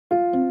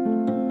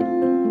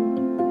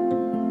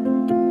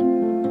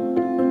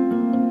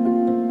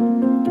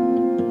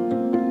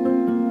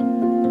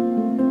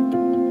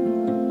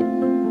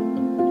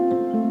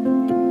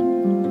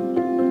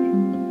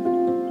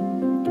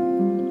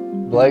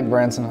Blake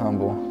Branson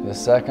Humble, the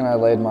second I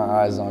laid my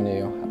eyes on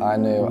you, I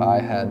knew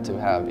I had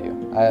to have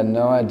you. I had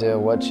no idea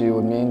what you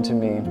would mean to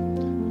me.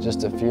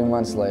 Just a few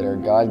months later,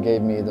 God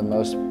gave me the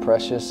most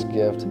precious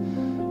gift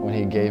when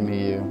He gave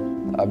me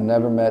you. I've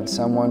never met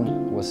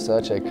someone with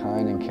such a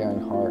kind and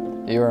caring heart.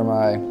 You are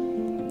my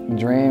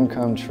dream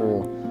come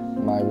true,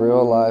 my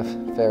real life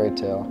fairy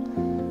tale.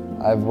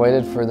 I've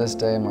waited for this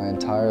day my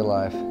entire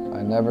life.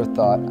 I never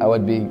thought I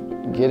would be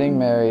getting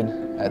married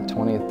at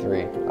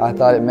 23. I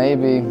thought it may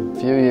be a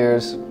few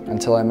years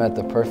until I met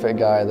the perfect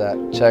guy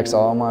that checks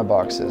all my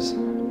boxes.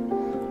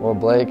 Well,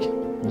 Blake,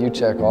 you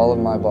check all of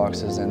my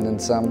boxes and then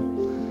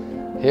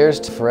some. Here's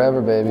to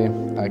forever, baby.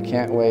 I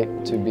can't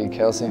wait to be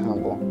Kelsey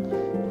Humble.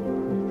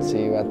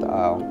 See you at the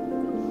aisle.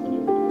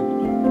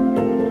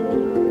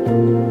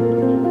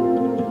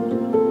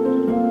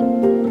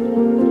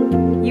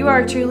 You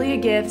are truly a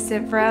gift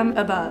sent from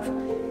above.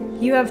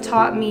 You have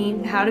taught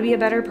me how to be a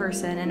better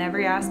person in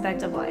every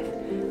aspect of life.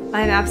 I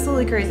am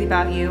absolutely crazy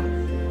about you.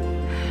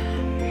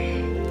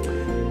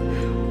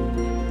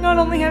 Not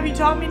only have you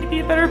taught me to be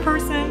a better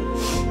person,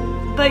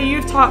 but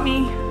you've taught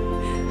me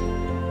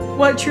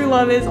what true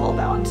love is all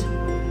about.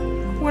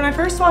 When I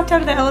first walked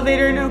out of the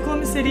elevator in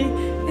Oklahoma City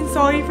and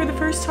saw you for the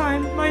first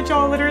time, my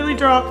jaw literally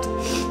dropped.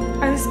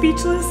 I was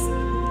speechless.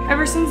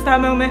 Ever since that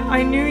moment,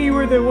 I knew you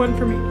were the one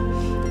for me.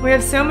 We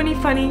have so many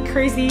funny,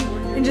 crazy,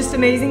 and just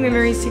amazing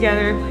memories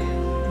together.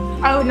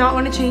 I would not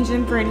want to change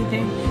them for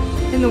anything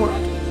in the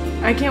world.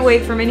 I can't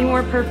wait for many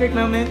more perfect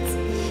moments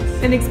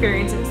and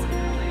experiences.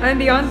 I am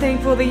beyond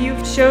thankful that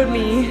you've showed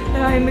me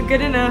that I am good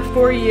enough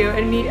for you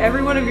and meet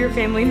every one of your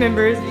family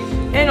members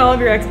and all of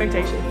your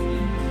expectations.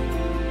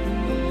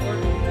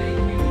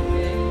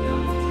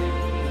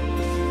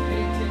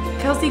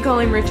 Kelsey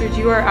Colleen Richards,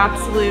 you are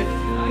absolute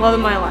love of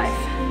my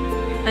life,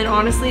 and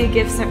honestly a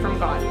gift sent from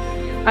God.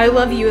 I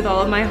love you with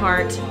all of my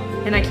heart,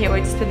 and I can't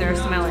wait to spend the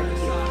rest of my life with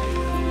you.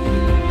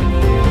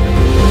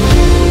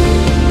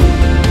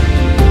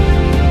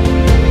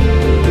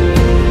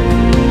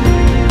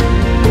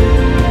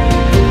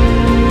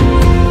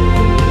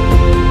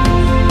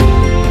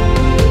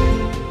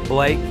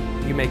 Blake,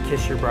 you may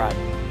kiss your bride.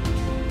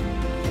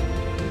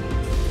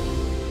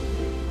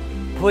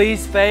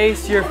 Please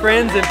face your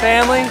friends and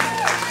family.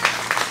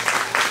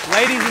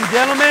 Ladies and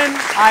gentlemen,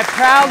 I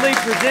proudly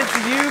present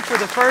to you for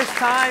the first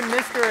time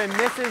Mr. and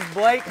Mrs.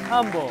 Blake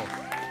Humble.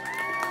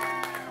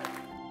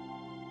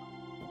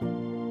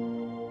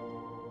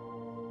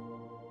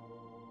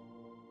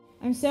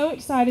 I'm so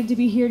excited to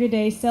be here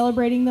today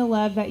celebrating the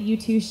love that you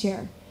two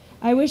share.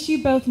 I wish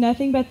you both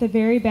nothing but the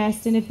very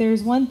best, and if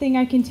there's one thing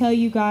I can tell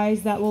you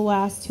guys that will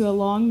last to a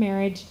long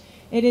marriage,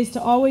 it is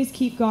to always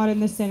keep God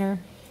in the center.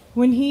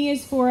 When He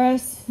is for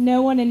us,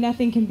 no one and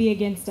nothing can be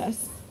against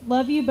us.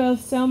 Love you both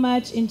so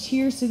much, and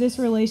cheers to this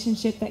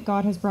relationship that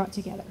God has brought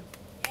together.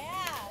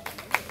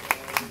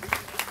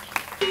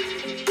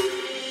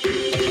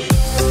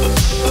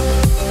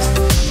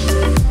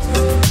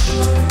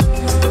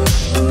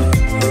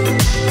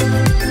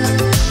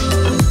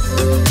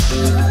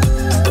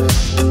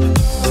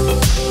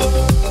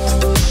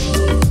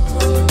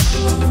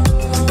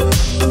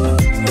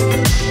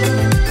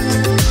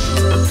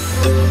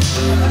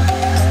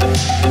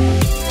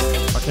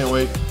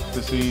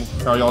 To see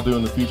how y'all do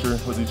in the future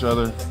with each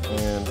other,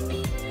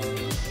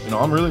 and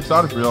I'm really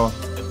excited for y'all,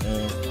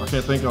 and I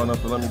can't thank y'all enough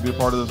for letting me be a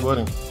part of this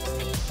wedding.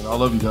 And I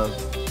love you guys,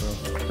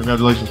 so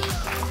congratulations.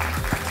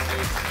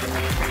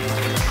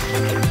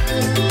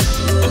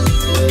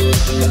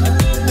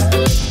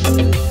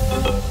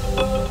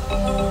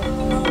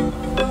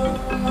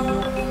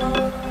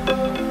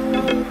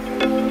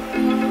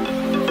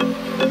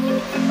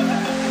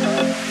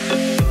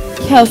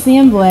 Kelsey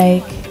and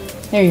Blake,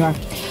 there you are.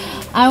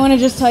 I want to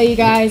just tell you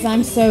guys,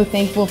 I'm so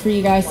thankful for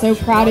you guys, so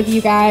proud of you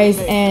guys,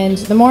 and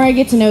the more I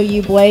get to know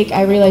you, Blake,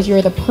 I realize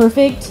you're the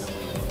perfect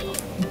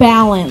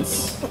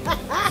balance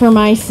for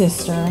my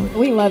sister.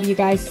 We love you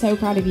guys, so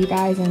proud of you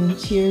guys, and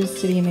cheers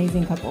to the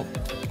amazing couple.